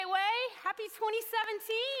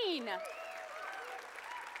2017.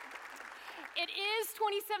 It is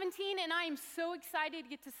 2017, and I am so excited to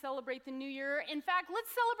get to celebrate the new year. In fact,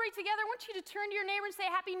 let's celebrate together. I want you to turn to your neighbor and say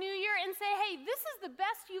Happy New Year and say, hey, this is the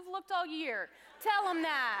best you've looked all year. Tell them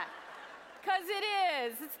that, because it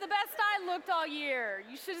is. It's the best I looked all year.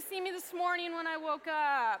 You should have seen me this morning when I woke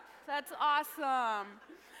up. That's awesome.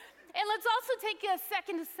 And let's also take a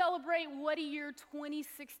second to celebrate what a year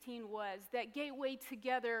 2016 was. That Gateway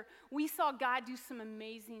together, we saw God do some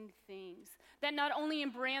amazing things. That not only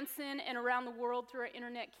in Branson and around the world through our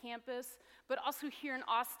internet campus, but also here in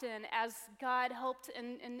Austin as God helped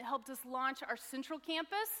and helped us launch our central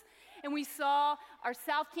campus. And we saw our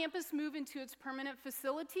south campus move into its permanent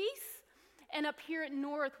facilities. And up here at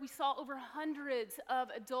North, we saw over hundreds of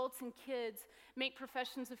adults and kids make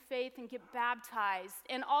professions of faith and get baptized.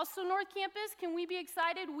 And also North Campus, can we be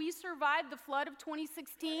excited? We survived the flood of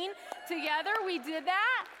 2016 together. We did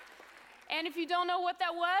that. And if you don't know what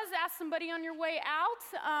that was, ask somebody on your way out.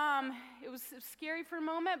 It was scary for a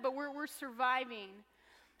moment, but we're surviving.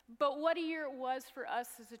 But what a year it was for us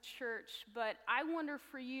as a church. But I wonder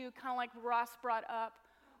for you, kind of like Ross brought up,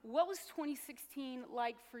 what was 2016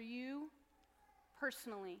 like for you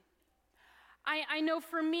personally? I know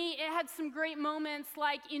for me, it had some great moments,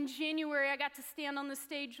 like in January, I got to stand on the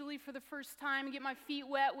stage really for the first time and get my feet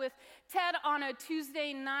wet with Ted on a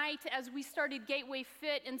Tuesday night as we started Gateway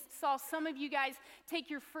Fit and saw some of you guys take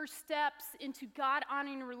your first steps into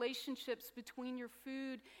God-honoring relationships between your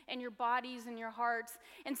food and your bodies and your hearts.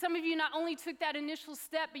 And some of you not only took that initial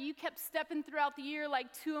step, but you kept stepping throughout the year,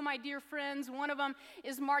 like two of my dear friends. One of them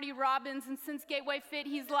is Marty Robbins, and since Gateway Fit,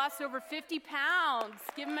 he's lost over 50 pounds.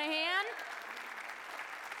 Give him a hand.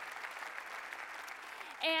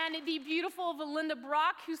 And the beautiful Valinda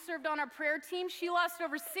Brock, who served on our prayer team, she lost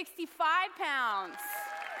over 65 pounds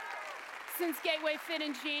since Gateway Fit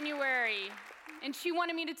in January. And she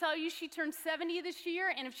wanted me to tell you she turned 70 this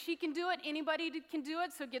year, and if she can do it, anybody can do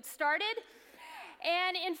it, so get started.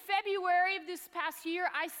 And in February of this past year,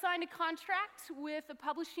 I signed a contract with a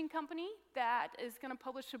publishing company that is going to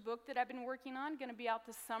publish a book that I've been working on, going to be out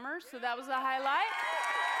this summer, so that was a highlight.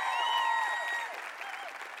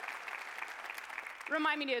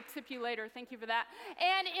 Remind me to tip you later. Thank you for that.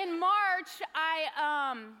 And in March, I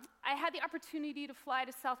had the opportunity to fly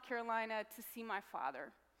to South Carolina to see my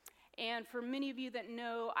father. And for many of you that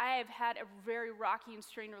know, I have had a very rocky and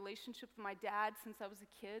strained relationship with my dad since I was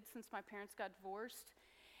a kid, since my parents got divorced.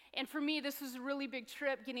 And for me, this was a really big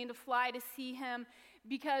trip, getting to fly to see him,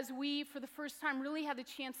 because we, for the first time, really had the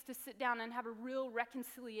chance to sit down and have a real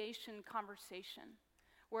reconciliation conversation,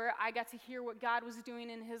 where I got to hear what God was doing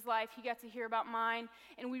in his life, he got to hear about mine,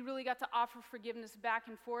 and we really got to offer forgiveness back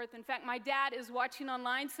and forth. In fact, my dad is watching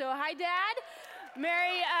online, so hi, Dad.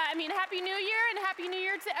 Happy New Year, and Happy New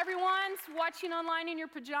Year to everyone watching online in your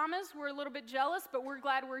pajamas. We're a little bit jealous, but we're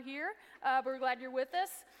glad we're here. We're glad you're with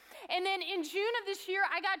us. And then in June of this year,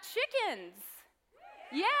 I got chickens.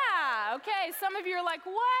 Yeah, okay, some of you are like,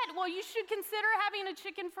 what? Well, you should consider having a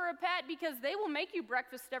chicken for a pet, because they will make you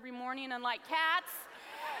breakfast every morning, unlike cats.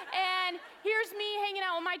 And here's me hanging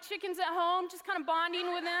out with my chickens at home, just kind of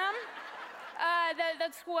bonding with them.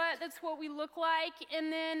 That's what we look like.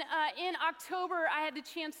 And then in October, I had the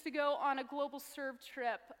chance to go on a global serve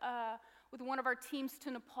trip with one of our teams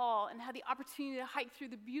to Nepal, and had the opportunity to hike through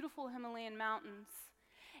the beautiful Himalayan mountains.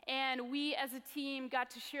 And we as a team got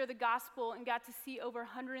to share the gospel and got to see over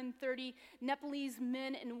 130 Nepalese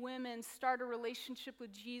men and women start a relationship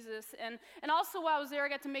with Jesus. And also while I was there, I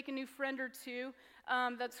got to make a new friend or two.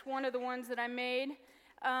 That's one of the ones that I made.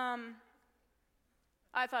 I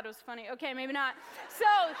thought it was funny. Okay, maybe not. So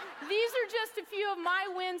these are just a few of my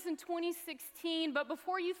wins in 2016. But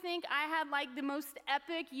before you think I had like the most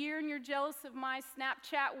epic year and you're jealous of my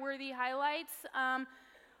Snapchat-worthy highlights, I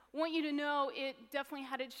want you to know it definitely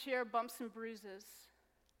had its share of bumps and bruises.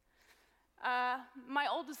 My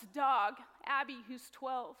oldest dog, Abby, who's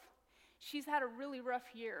 12, she's had a really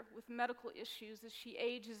rough year with medical issues as she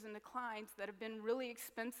ages and declines that have been really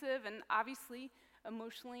expensive and obviously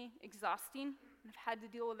emotionally exhausting. I've had to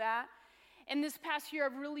deal with that. And this past year,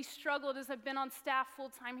 I've really struggled as I've been on staff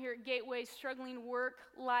full-time here at Gateway, struggling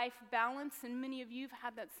work-life balance, and many of you have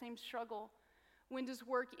had that same struggle. When does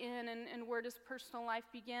work end and where does personal life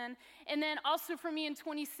begin? And then also for me in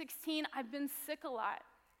 2016, I've been sick a lot.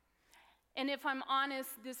 And if I'm honest,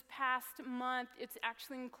 this past month, it's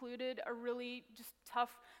actually included a really just tough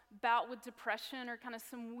bout with depression, or kind of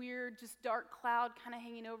some weird, just dark cloud kind of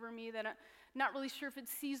hanging over me that I'm not really sure if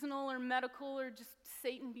it's seasonal or medical or just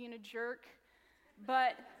Satan being a jerk.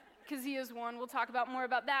 But, because he is one, we'll talk about more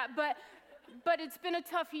about that. But But it's been a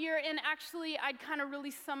tough year, and actually I'd kind of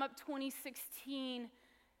really sum up 2016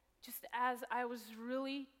 just as I was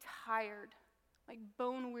really tired, like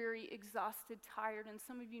bone weary, exhausted, tired, and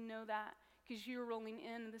some of you know that because you're rolling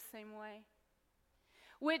in the same way.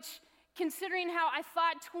 Which, considering how I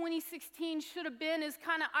thought 2016 should have been, is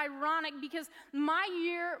kind of ironic because my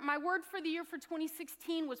word for the year for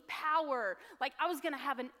 2016 was power. Like I was going to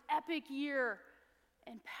have an epic year,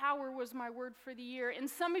 and power was my word for the year. And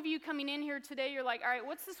some of you coming in here today, you're like, all right,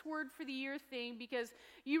 what's this word for the year thing? Because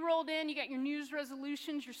you rolled in, you got your New Year's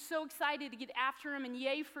resolutions, you're so excited to get after them, and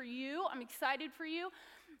yay for you. I'm excited for you.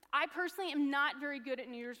 I personally am not very good at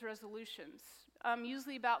New Year's resolutions.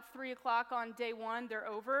 Usually about 3 o'clock on day one, they're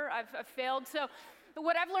over. I've failed. So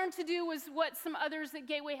what I've learned to do is what some others at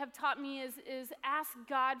Gateway have taught me is ask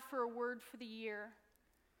God for a word for the year.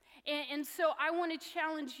 And so I want to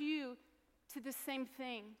challenge you to the same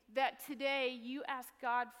thing, that today you ask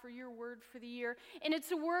God for your word for the year. And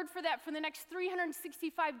it's a word for that for the next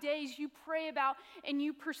 365 days you pray about and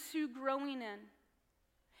you pursue growing in.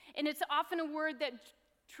 And it's often a word that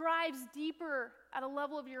drives deeper at a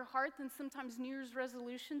level of your heart than sometimes New Year's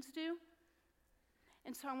resolutions do.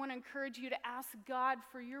 And so I want to encourage you to ask God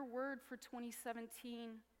for your word for 2017.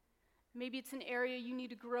 Maybe it's an area you need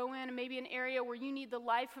to grow in, and maybe an area where you need the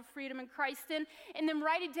life of freedom in Christ in, and then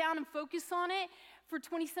write it down and focus on it for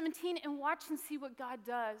 2017 and watch and see what God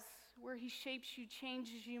does, where he shapes you,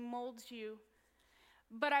 changes you, molds you.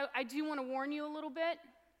 But I do want to warn you a little bit.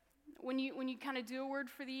 When you kind of do a word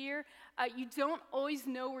for the year, you don't always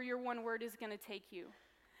know where your one word is going to take you.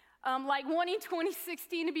 Like wanting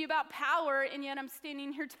 2016 to be about power, and yet I'm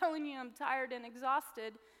standing here telling you I'm tired and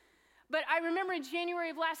exhausted. But I remember in January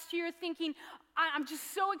of last year thinking, I'm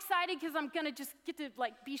just so excited because I'm going to just get to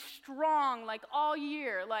like be strong like all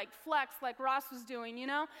year, like flex like Ross was doing, you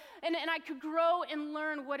know? And I could grow and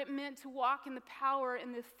learn what it meant to walk in the power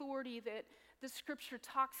and the authority that the scripture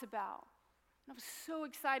talks about. And I was so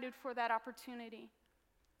excited for that opportunity.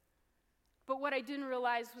 But what I didn't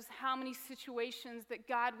realize was how many situations that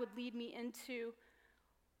God would lead me into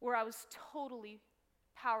where I was totally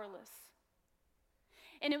powerless.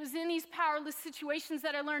 And it was in these powerless situations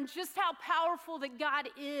that I learned just how powerful that God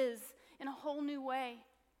is in a whole new way.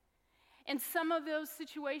 And some of those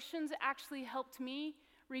situations actually helped me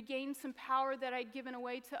regain some power that I'd given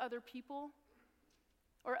away to other people,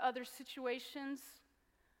 or other situations,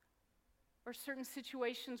 or certain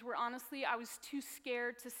situations where honestly I was too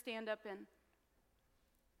scared to stand up in.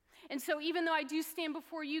 And so even though I do stand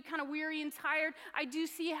before you kind of weary and tired, I do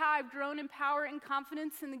see how I've grown in power and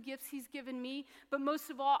confidence in the gifts he's given me. But most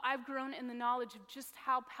of all, I've grown in the knowledge of just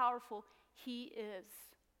how powerful he is.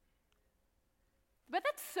 But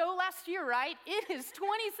that's so last year, right? It is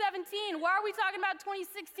 2017. Why are we talking about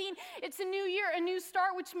 2016? It's a new year, a new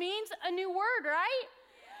start, which means a new word, right?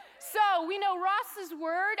 So we know Ross's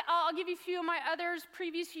word. I'll give you a few of my others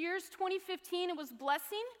previous years. 2015, it was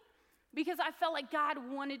blessing, because I felt like God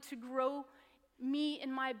wanted to grow me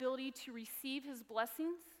in my ability to receive his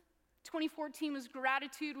blessings. 2014 was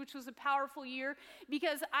gratitude, which was a powerful year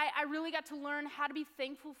because I really got to learn how to be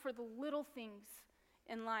thankful for the little things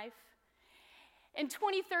in life. In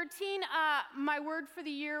 2013, my word for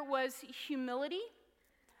the year was humility,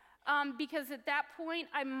 because at that point,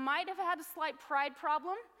 I might have had a slight pride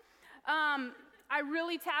problem. I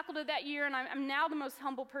really tackled it that year, and I'm now the most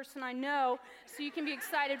humble person I know, so you can be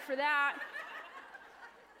excited for that.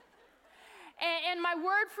 And my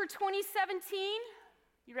word for 2017,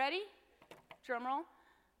 you ready? Drum roll,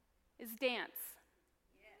 is dance.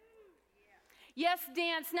 Yes,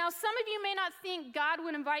 dance. Now, some of you may not think God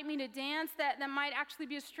would invite me to dance. That might actually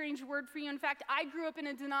be a strange word for you. In fact, I grew up in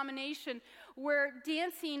a denomination where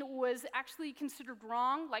dancing was actually considered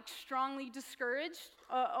wrong, like strongly discouraged,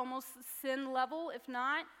 almost sin level, if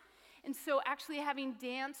not. And so actually having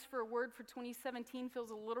dance for a word for 2017 feels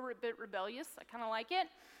a little bit rebellious. I kind of like it.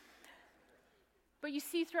 But you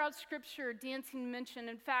see throughout Scripture, dancing mentioned.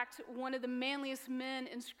 In fact, one of the manliest men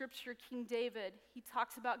in Scripture, King David, he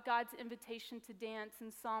talks about God's invitation to dance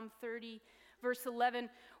in Psalm 30, verse 11,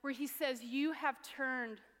 where he says, "You have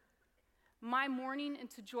turned my mourning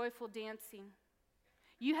into joyful dancing.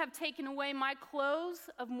 You have taken away my clothes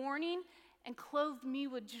of mourning and clothed me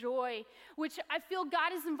with joy," which I feel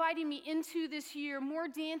God is inviting me into this year. More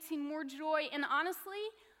dancing, more joy. And honestly,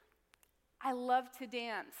 I love to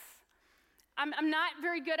dance. I'm not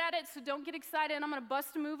very good at it, so don't get excited. I'm going to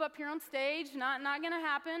bust a move up here on stage. Not going to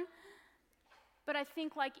happen. But I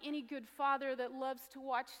think like any good father that loves to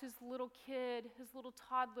watch his little kid, his little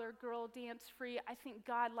toddler girl dance free, I think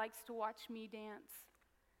God likes to watch me dance.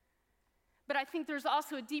 But I think there's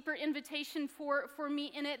also a deeper invitation for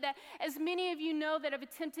me in it, that as many of you know that have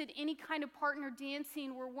attempted any kind of partner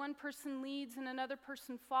dancing where one person leads and another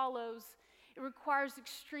person follows, it requires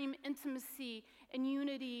extreme intimacy and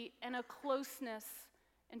unity and a closeness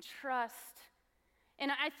and trust.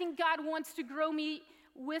 And I think God wants to grow me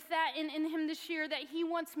with that in him this year, that he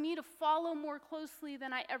wants me to follow more closely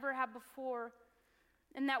than I ever have before.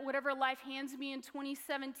 And that whatever life hands me in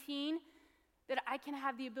 2017, that I can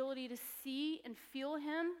have the ability to see and feel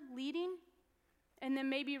him leading, and then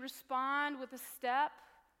maybe respond with a step,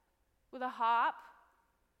 with a hop,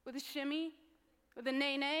 with a shimmy, with a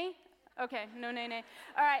nay-nay. Okay, no nay-nay.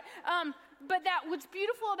 All right. But that what's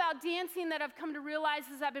beautiful about dancing that I've come to realize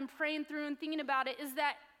as I've been praying through and thinking about it is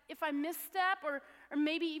that if I misstep or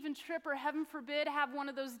maybe even trip or heaven forbid have one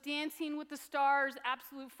of those Dancing with the Stars,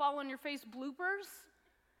 absolute fall on your face bloopers,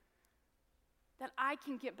 that I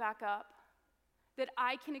can get back up, that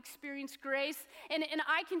I can experience grace, and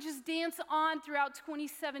I can just dance on throughout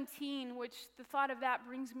 2017, which the thought of that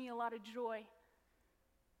brings me a lot of joy.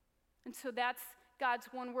 And so that's God's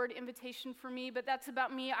one-word invitation for me, but that's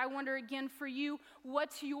about me. I wonder again for you,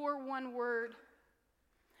 what's your one word?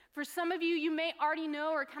 For some of you, you may already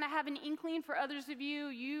know or kind of have an inkling. For others of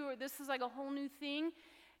you, or this is like a whole new thing.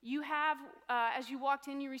 You have, as you walked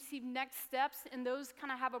in, you received next steps, and those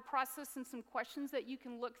kind of have a process and some questions that you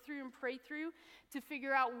can look through and pray through to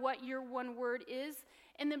figure out what your one word is,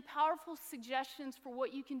 and then powerful suggestions for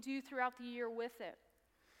what you can do throughout the year with it.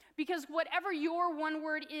 Because whatever your one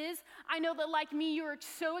word is, I know that like me, you're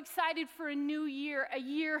so excited for a new year, a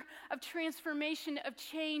year of transformation, of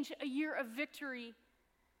change, a year of victory,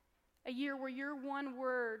 a year where your one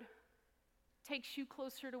word takes you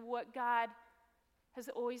closer to what God has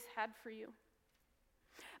always had for you.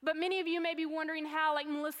 But many of you may be wondering how, like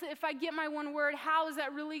Melissa, if I get my one word, how is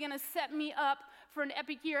that really going to set me up for an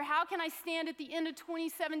epic year? How can I stand at the end of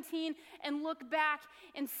 2017 and look back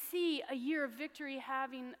and see a year of victory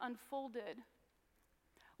having unfolded?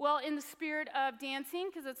 Well, in the spirit of dancing,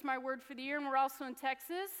 because that's my word for the year, and we're also in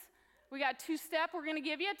Texas, we got two-step we're going to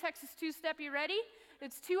give you, Texas two-step. You ready?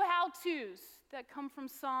 It's two how-tos that come from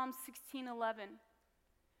Psalm 16:11.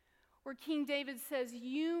 Where King David says,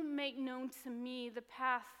 "You make known to me the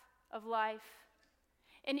path of life.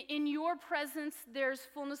 And in your presence there's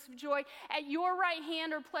fullness of joy. At your right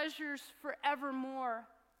hand are pleasures forevermore."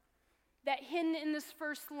 That hidden in this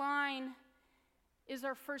first line is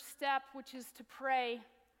our first step, which is to pray.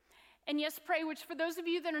 And yes, pray, which for those of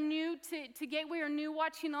you that are new to Gateway or new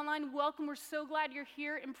watching online, welcome. We're so glad you're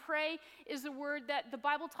here. And pray is a word that the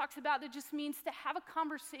Bible talks about that just means to have a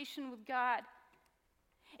conversation with God.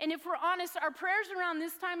 And if we're honest, our prayers around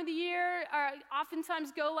this time of the year are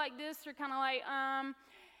oftentimes go like this. They're kind of like,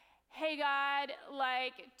 hey, God,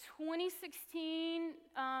 like 2016,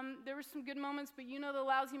 there were some good moments, but you know the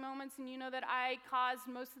lousy moments, and you know that I caused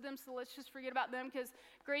most of them, so let's just forget about them because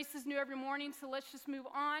grace is new every morning, so let's just move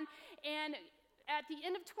on. And at the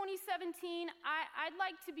end of 2017, I'd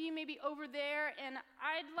like to be maybe over there, and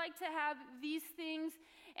I'd like to have these things.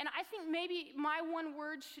 And I think maybe my one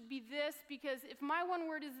word should be this, because if my one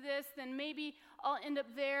word is this, then maybe I'll end up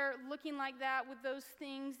there looking like that with those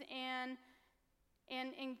things. And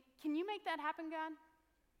can you make that happen, God?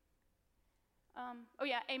 Oh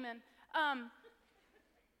yeah, amen.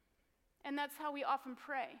 And that's how we often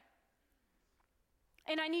pray.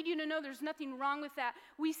 And I need you to know there's nothing wrong with that.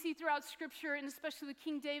 We see throughout Scripture, and especially with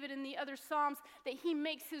King David and the other Psalms, that he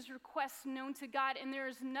makes his requests known to God, and there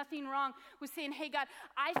is nothing wrong with saying, hey, God,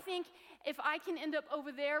 I think if I can end up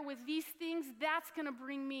over there with these things, that's going to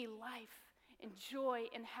bring me life and joy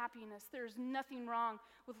and happiness. There's nothing wrong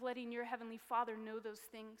with letting your Heavenly Father know those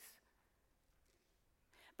things.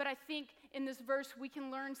 But I think in this verse we can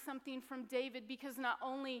learn something from David, because not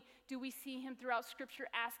only do we see him throughout Scripture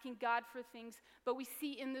asking God for things, but we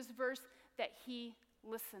see in this verse that he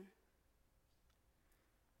listened.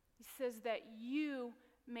 He says that you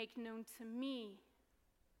make known to me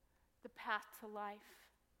the path to life.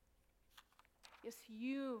 Yes,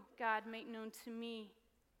 you, God, make known to me.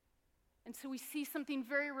 And so we see something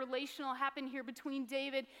very relational happen here between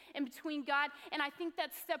David and between God. And I think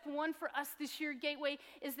that's step one for us this year, Gateway,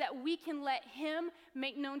 is that we can let him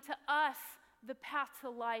make known to us the path to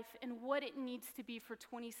life and what it needs to be for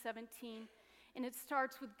 2017. And it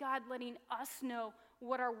starts with God letting us know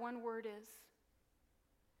what our one word is.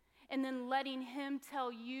 And then letting him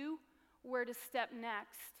tell you where to step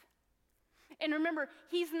next. And remember,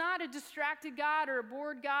 he's not a distracted God or a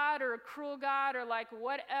bored God or a cruel God or like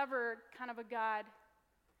whatever kind of a God.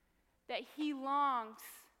 That he longs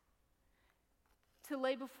to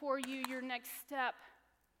lay before you your next step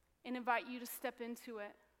and invite you to step into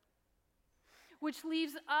it. which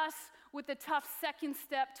leaves us with a tough second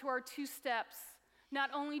step to our 2 steps. Not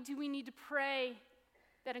only do we need to pray,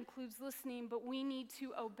 that includes listening, but we need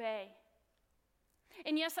to obey.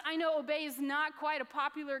 And yes, I know obey is not quite a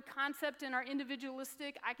popular concept in our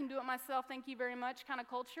individualistic, I can do it myself, thank you very much kind of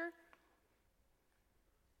culture.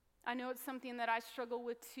 I know it's something that I struggle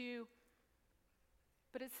with too.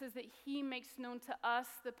 But it says that he makes known to us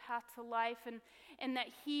the path to life, and that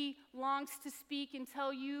he longs to speak and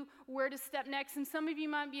tell you where to step next. And some of you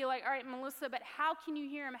might be like, all right, Melissa, but how can you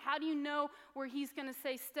hear him? How do you know where he's going to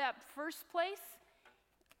say step? First place,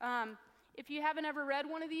 if you haven't ever read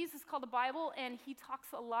one of these, it's called the Bible, and he talks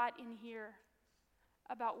a lot in here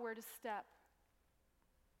about where to step.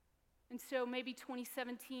 And so maybe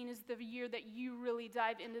 2017 is the year that you really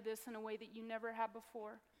dive into this in a way that you never have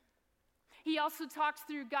before. He also talks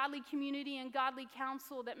through godly community and godly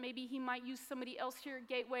counsel, that maybe he might use somebody else here at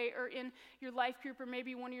Gateway or in your life group, or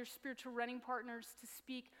maybe one of your spiritual running partners to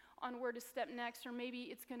speak on where to step next, or maybe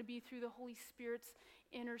it's going to be through the Holy Spirit's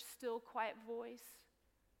inner, still, quiet voice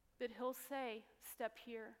that he'll say, step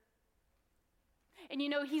here. And you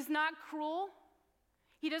know, he's not cruel.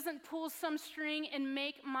 He doesn't pull some string and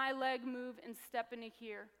make my leg move and step into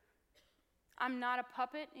here. I'm not a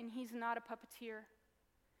puppet, and he's not a puppeteer.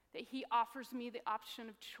 That he offers me the option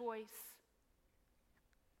of choice.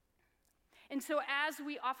 And so as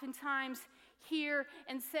we oftentimes hear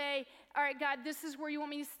and say, all right, God, this is where you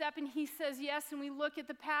want me to step, and he says yes, and we look at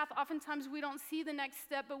the path, oftentimes we don't see the next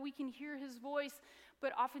step, but we can hear his voice,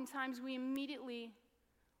 but oftentimes we immediately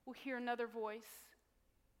will hear another voice.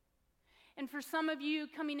 And for some of you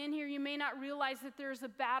coming in here, you may not realize that there's a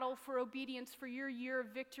battle for obedience for your year of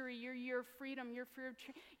victory, your year of freedom, your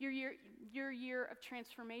year of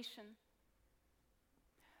transformation.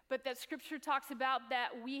 But that scripture talks about that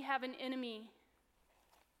we have an enemy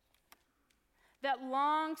that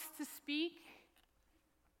longs to speak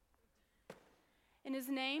in his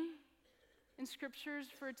name. In scriptures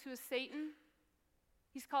referred to as Satan.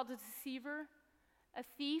 He's called a deceiver, a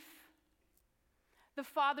thief, the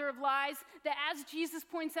father of lies, that as Jesus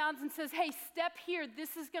points out and says, hey, step here,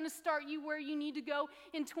 this is going to start you where you need to go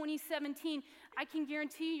in 2017, I can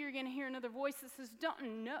guarantee you're going to hear another voice that says, don't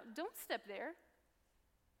step there.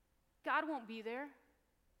 God won't be there.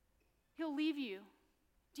 He'll leave you.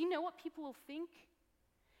 Do you know what people will think?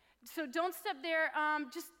 So don't step there,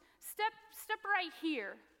 just step right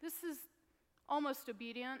here. This is almost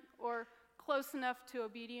obedient, or close enough to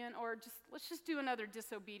obedient, or let's just do another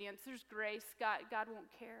disobedience. There's grace. God won't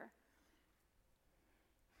care.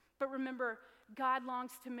 But remember, God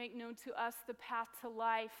longs to make known to us the path to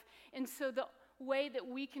life. And so the way that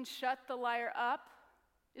we can shut the liar up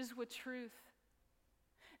is with truth.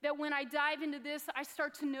 That when I dive into this, I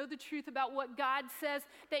start to know the truth about what God says,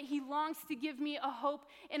 that he longs to give me a hope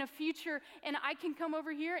and a future, and I can come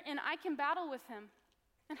over here and I can battle with him.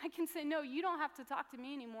 And I can say, no, you don't have to talk to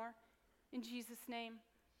me anymore. In Jesus' name.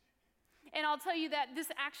 And I'll tell you that this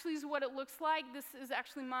actually is what it looks like. This is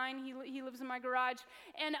actually mine. He lives in my garage.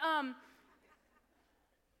 And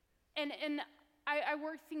I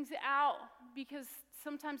work things out because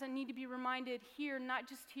sometimes I need to be reminded here, not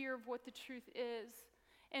just here, of what the truth is.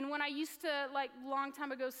 And when I used to, long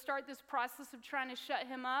time ago, start this process of trying to shut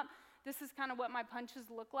him up, this is kind of what my punches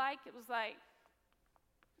look like. It was like,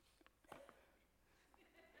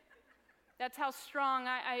 that's how strong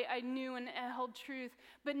I knew and held truth.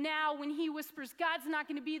 But now when he whispers, God's not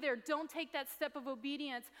going to be there, don't take that step of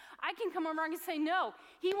obedience, I can come around and say, no,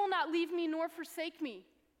 he will not leave me nor forsake me.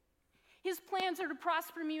 His plans are to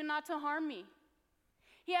prosper me and not to harm me.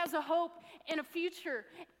 He has a hope and a future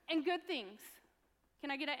and good things. Can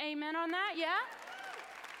I get an amen on that? Yeah?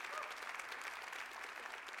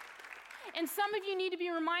 And some of you need to be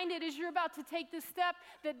reminded as you're about to take this step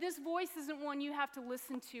that this voice isn't one you have to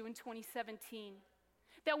listen to in 2017.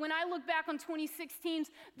 That when I look back on 2016,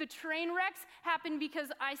 the train wrecks happened because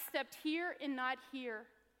I stepped here and not here.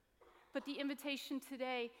 But the invitation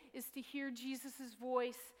today is to hear Jesus'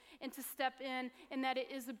 voice and to step in, and that it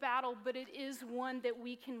is a battle, but it is one that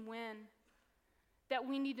we can win. That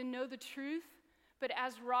we need to know the truth, but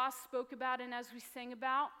as Ross spoke about and as we sang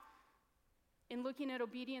about, in looking at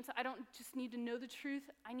obedience, I don't just need to know the truth,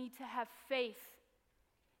 I need to have faith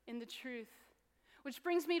in the truth. Which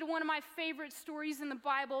brings me to one of my favorite stories in the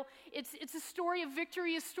Bible. It's a story of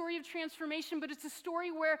victory, a story of transformation, but it's a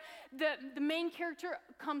story where the main character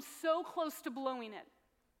comes so close to blowing it.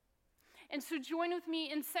 And so join with me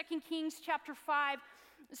in 2 Kings chapter 5,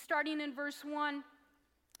 starting in verse 1.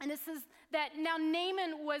 And it says that now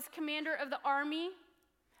Naaman was commander of the army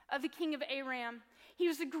of the king of Aram. He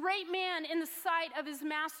was a great man in the sight of his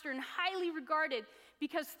master and highly regarded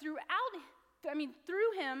because throughout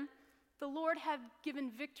through him, the Lord had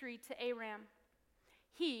given victory to Aram.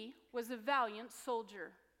 He was a valiant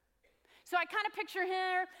soldier. So I kind of picture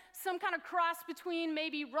here some kind of cross between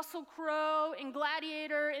maybe Russell Crowe and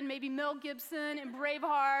Gladiator and maybe Mel Gibson and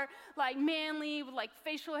Braveheart, like manly with like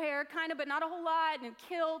facial hair, kind of, but not a whole lot, and a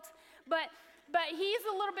kilt. But he's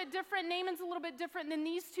a little bit different. Naaman's a little bit different than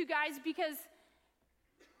these two guys because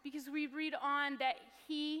we read on that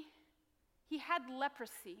he had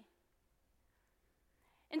leprosy.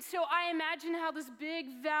 And so I imagine how this big,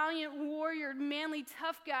 valiant warrior, manly,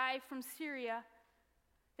 tough guy from Syria,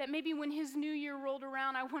 that maybe when his new year rolled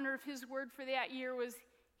around, I wonder if his word for that year was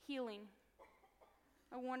healing.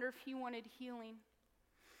 I wonder if he wanted healing.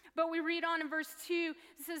 But we read on in verse 2,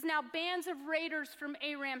 it says, "Now bands of raiders from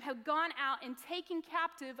Aram had gone out and taken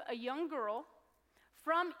captive a young girl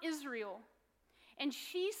from Israel, and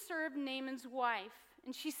she served Naaman's wife.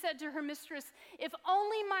 And she said to her mistress, 'If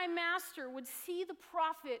only my master would see the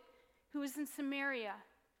prophet who is in Samaria,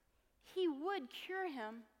 he would cure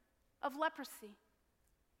him of leprosy.'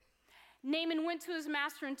 Naaman went to his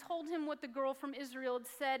master and told him what the girl from Israel had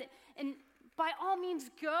said, and 'By all means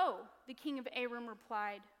go,' the king of Aram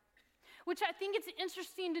replied." Which I think it's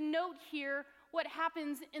interesting to note here what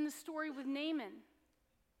happens in the story with Naaman.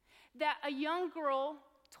 That a young girl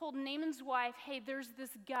told Naaman's wife, "Hey, there's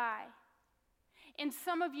this guy." And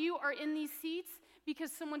some of you are in these seats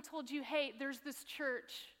because someone told you, "Hey, there's this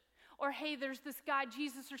church," or "Hey, there's this guy,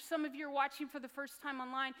 Jesus," or some of you are watching for the first time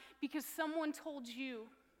online because someone told you,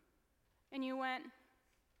 and you went,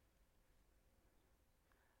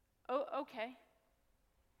 "Oh, okay."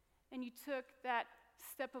 And you took that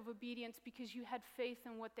step of obedience because you had faith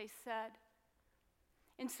in what they said.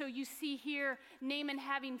 And so you see here Naaman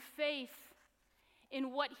having faith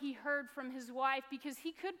in what he heard from his wife, because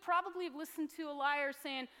he could probably have listened to a liar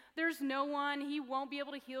saying, "There's no one, he won't be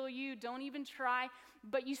able to heal you, don't even try."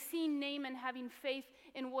 But you see Naaman having faith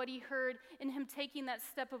in what he heard, and him taking that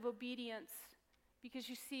step of obedience, because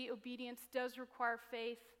you see obedience does require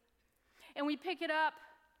faith. And we pick it up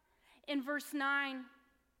in verse 9,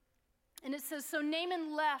 and it says, "So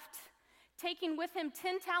Naaman left, taking with him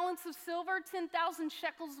 10 talents of silver, 10,000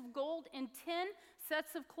 shekels of gold, and 10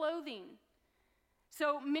 sets of clothing."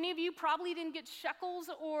 So many of you probably didn't get shekels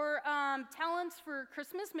or talents for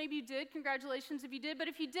Christmas. Maybe you did. Congratulations if you did. But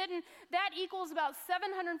if you didn't, that equals about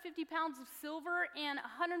 750 pounds of silver and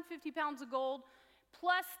 150 pounds of gold,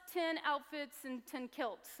 plus 10 outfits and 10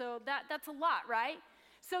 kilts. So that's a lot, right?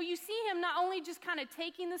 So you see him not only just kind of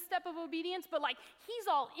taking the step of obedience, but like he's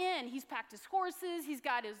all in. He's packed his horses, he's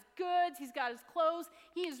got his goods, he's got his clothes.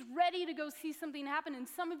 He is ready to go see something happen. And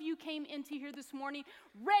some of you came into here this morning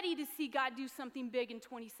ready to see God do something big in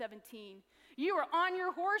 2017. You are on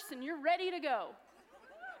your horse and you're ready to go.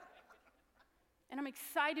 And I'm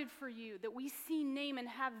excited for you that we see Naaman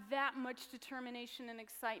have that much determination and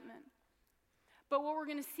excitement. But what we're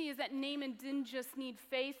going to see is that Naaman didn't just need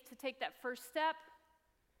faith to take that first step.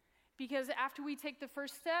 Because after we take the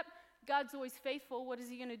first step, God's always faithful. What is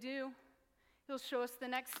he going to do? He'll show us the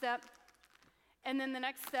next step, and then the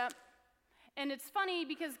next step. And it's funny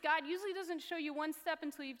because God usually doesn't show you one step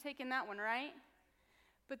until you've taken that one, right?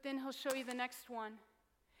 But then he'll show you the next one.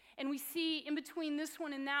 And we see in between this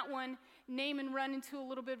one and that one, Naaman run into a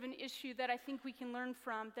little bit of an issue that I think we can learn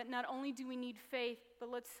from, that not only do we need faith, but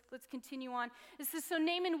let's continue on. It says, "So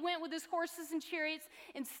Naaman went with his horses and chariots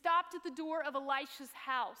and stopped at the door of Elisha's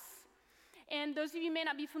house." And those of you may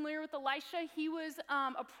not be familiar with Elisha. He was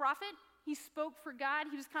a prophet. He spoke for God.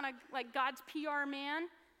 He was kind of like God's PR man,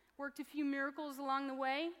 worked a few miracles along the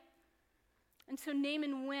way. And so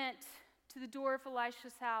Naaman went to the door of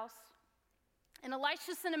Elisha's house. And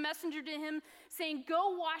Elisha sent a messenger to him saying, "Go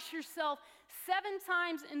wash yourself 7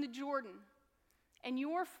 times in the Jordan, and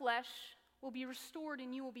your flesh will be restored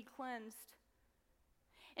and you will be cleansed."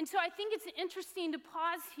 And so I think it's interesting to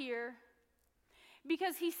pause here,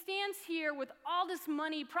 because he stands here with all this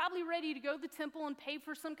money, probably ready to go to the temple and pay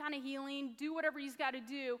for some kind of healing, do whatever he's got to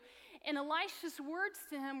do. And Elisha's words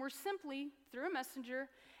to him were simply, through a messenger,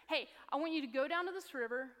 "Hey, I want you to go down to this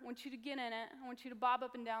river. I want you to get in it. I want you to bob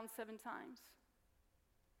up and down 7 times.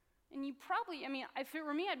 And you probably, if it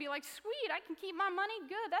were me, I'd be like, "Sweet, I can keep my money.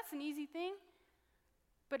 Good, that's an easy thing."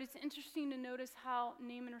 But it's interesting to notice how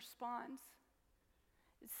Naaman responds.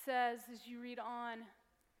 It says, as you read on,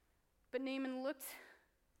 "But Naaman looked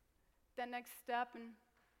that next step and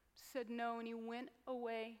said no, and he went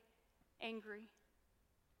away angry."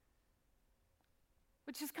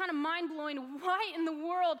 Which is kind of mind-blowing. Why in the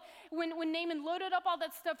world, when Naaman loaded up all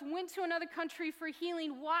that stuff, went to another country for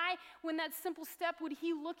healing, why, when that simple step, would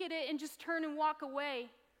he look at it and just turn and walk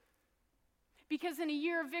away? Because in a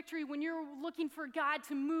year of victory, when you're looking for God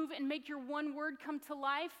to move and make your one word come to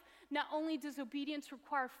life, not only does obedience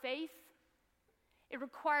require faith, it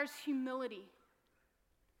requires humility,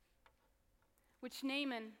 which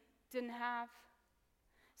Naaman didn't have.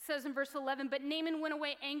 It says in verse 11, but Naaman went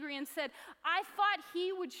away angry and said, I thought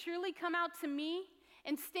he would surely come out to me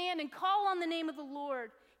and stand and call on the name of the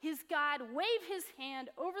Lord, his God, wave his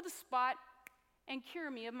hand over the spot and cure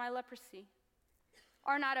me of my leprosy.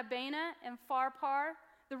 Are not Abana and Pharpar,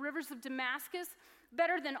 the rivers of Damascus,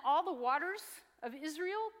 better than all the waters of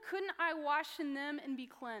Israel? Couldn't I wash in them and be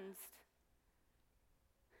cleansed?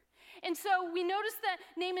 And so we notice that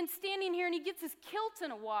Naaman's standing here and he gets his kilt in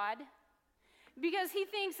a wad because he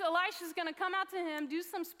thinks Elisha's going to come out to him, do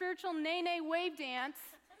some spiritual nay-nay wave dance,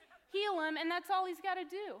 heal him, and that's all he's got to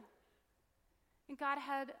do. And God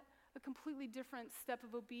had a completely different step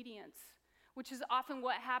of obedience, which is often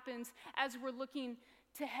what happens as we're looking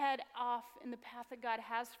to head off in the path that God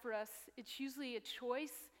has for us. It's usually a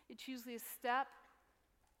choice. It's usually a step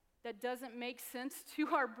that doesn't make sense to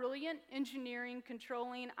our brilliant engineering,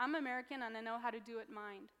 controlling, I'm American and I know how to do it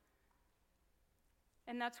mind.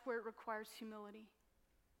 And that's where it requires humility,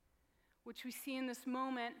 which we see in this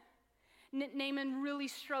moment Naaman really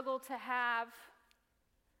struggled to have.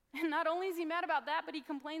 And not only is he mad about that, but he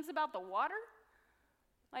complains about the water.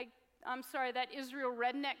 Like, I'm sorry, that Israel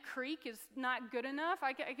Redneck Creek is not good enough.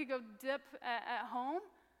 I could go dip at home.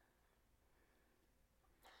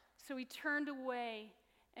 So he turned away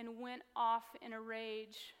and went off in a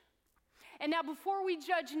rage. And now before we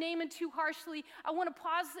judge Naaman too harshly, I want to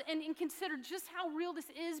pause and consider just how real this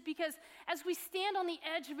is, because as we stand on the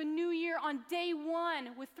edge of a new year on day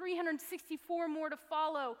one with 364 more to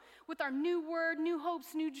follow, with our new word, new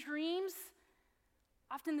hopes, new dreams,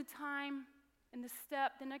 often the time and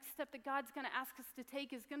the next step that God's going to ask us to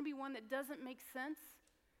take is going to be one that doesn't make sense,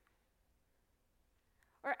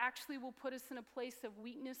 or actually will put us in a place of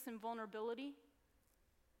weakness and vulnerability.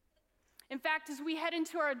 In fact, as we head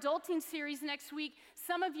into our adulting series next week,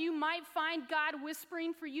 some of you might find God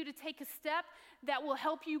whispering for you to take a step that will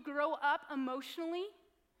help you grow up emotionally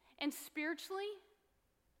and spiritually.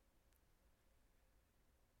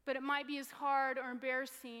 But it might be as hard or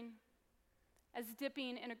embarrassing as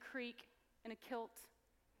dipping in a creek in a kilt.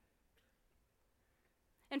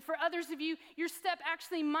 And for others of you, your step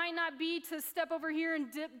actually might not be to step over here and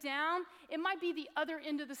dip down. It might be the other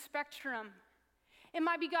end of the spectrum. It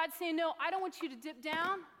might be God saying, no, I don't want you to dip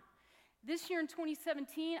down. This year in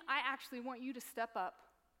 2017, I actually want you to step up.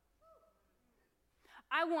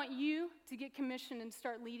 I want you to get commissioned and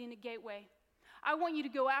start leading at Gateway. I want you to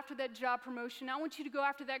go after that job promotion. I want you to go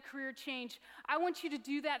after that career change. I want you to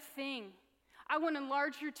do that thing. I want to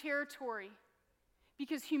enlarge your territory,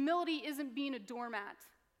 because humility isn't being a doormat.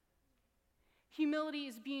 Humility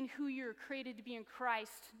is being who you're created to be in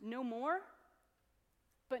Christ, no more,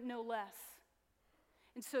 but no less.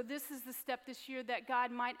 And so this is the step this year that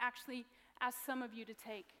God might actually ask some of you to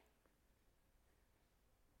take.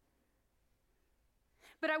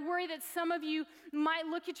 But I worry that some of you might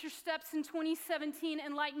look at your steps in 2017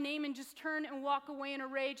 and, like Naaman, just turn and walk away in a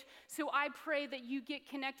rage. So I pray that you get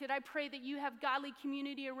connected. I pray that you have godly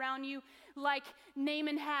community around you like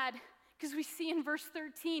Naaman had. Because we see in verse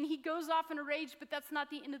 13, he goes off in a rage, but that's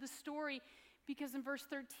not the end of the story. Because in verse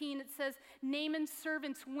 13 it says, Naaman's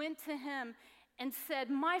servants went to him and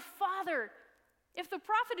said, my father, if the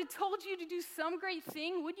prophet had told you to do some great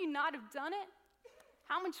thing, would you not have done it?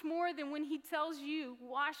 How much more than when he tells you,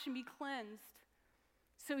 wash and be cleansed?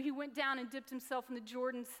 So he went down and dipped himself in the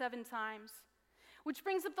Jordan 7 times. Which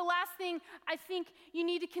brings up the last thing I think you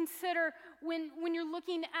need to consider when you're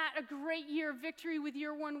looking at a great year of victory with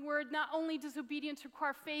your one word. Not only does obedience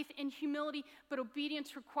require faith and humility, but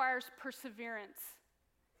obedience requires perseverance.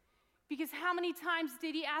 Because how many times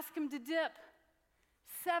did he ask him to dip?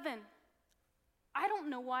 7. I don't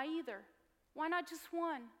know why either. Why not just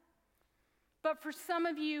one? But for some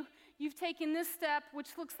of you, you've taken this step, which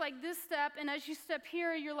looks like this step, and as you step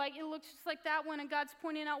here, you're like, it looks just like that one, and God's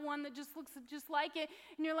pointing out one that just looks just like it,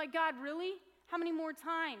 and you're like, God, really? How many more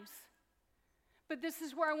times? But this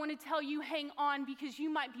is where I want to tell you, hang on, because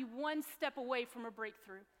you might be one step away from a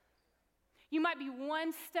breakthrough. You might be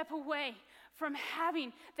one step away from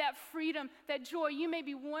having that freedom, that joy. You may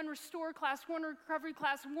be one restore class, one recovery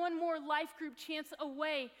class, one more life group chance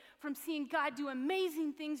away from seeing God do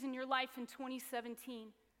amazing things in your life in 2017.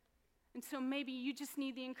 And so maybe you just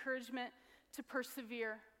need the encouragement to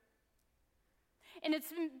persevere. And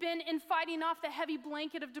it's been in fighting off the heavy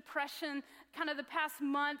blanket of depression kind of the past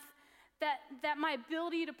month that my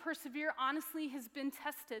ability to persevere honestly has been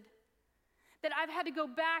tested. that I've had to go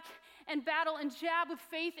back and battle and jab with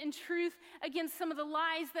faith and truth against some of the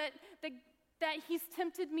lies that he's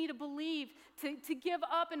tempted me to believe, to give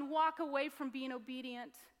up and walk away from being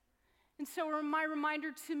obedient. And so my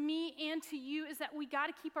reminder to me and to you is that we got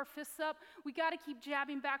to keep our fists up. We got to keep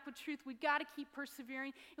jabbing back with truth. We got to keep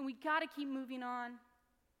persevering, and we got to keep moving on.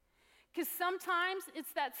 Because sometimes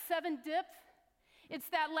it's that 7 dip, it's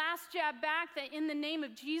that last jab back that in the name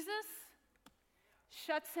of Jesus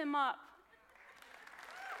shuts him up.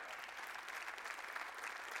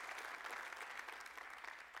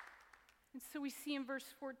 And so we see in verse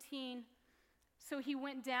 14, so he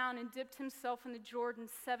went down and dipped himself in the Jordan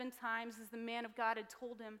 7 times as the man of God had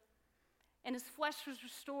told him. And his flesh was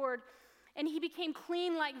restored, and he became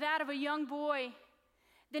clean like that of a young boy.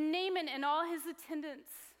 Then Naaman and all his attendants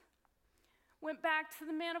went back to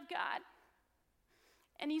the man of God,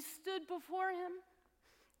 and he stood before him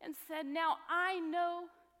and said, "Now I know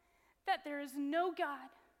that there is no God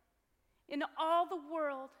in all the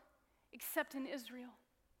world except in Israel."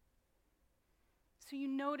 So you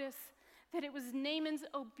notice that it was Naaman's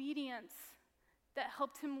obedience that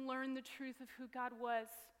helped him learn the truth of who God was.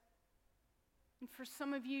 And for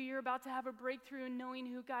some of you, you're about to have a breakthrough in knowing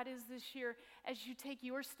who God is this year as you take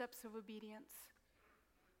your steps of obedience.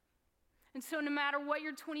 And so no matter what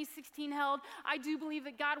your 2016 held, I do believe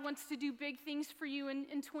that God wants to do big things for you in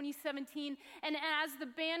 2017. And as the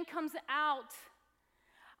band comes out,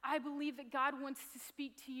 I believe that God wants to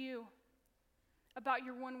speak to you about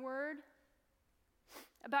your one word,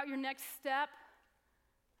 about your next step,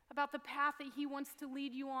 about the path that he wants to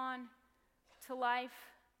lead you on to life.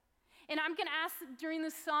 And I'm going to ask during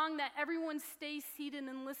this song that everyone stay seated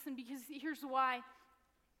and listen, because here's why.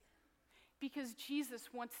 Because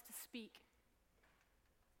Jesus wants to speak.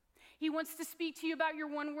 He wants to speak to you about your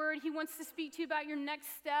one word. He wants to speak to you about your next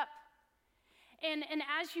step. And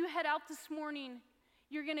as you head out this morning,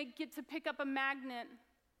 you're going to get to pick up a magnet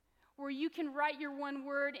where you can write your one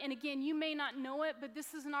word. And again, you may not know it, but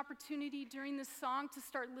this is an opportunity during this song to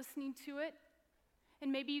start listening to it.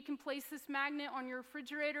 And maybe you can place this magnet on your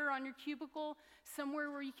refrigerator, on your cubicle, somewhere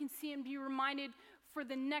where you can see and be reminded for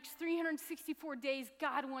the next 364 days,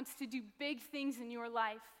 God wants to do big things in your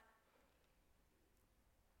life.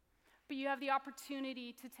 But you have the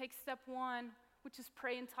opportunity to take step 1, which is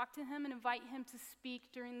pray and talk to him and invite him to speak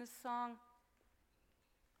during this song.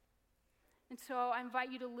 And so I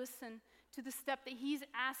invite you to listen to the step that he's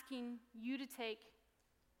asking you to take,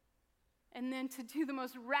 and then to do the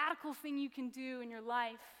most radical thing you can do in your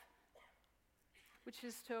life, which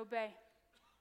is to obey.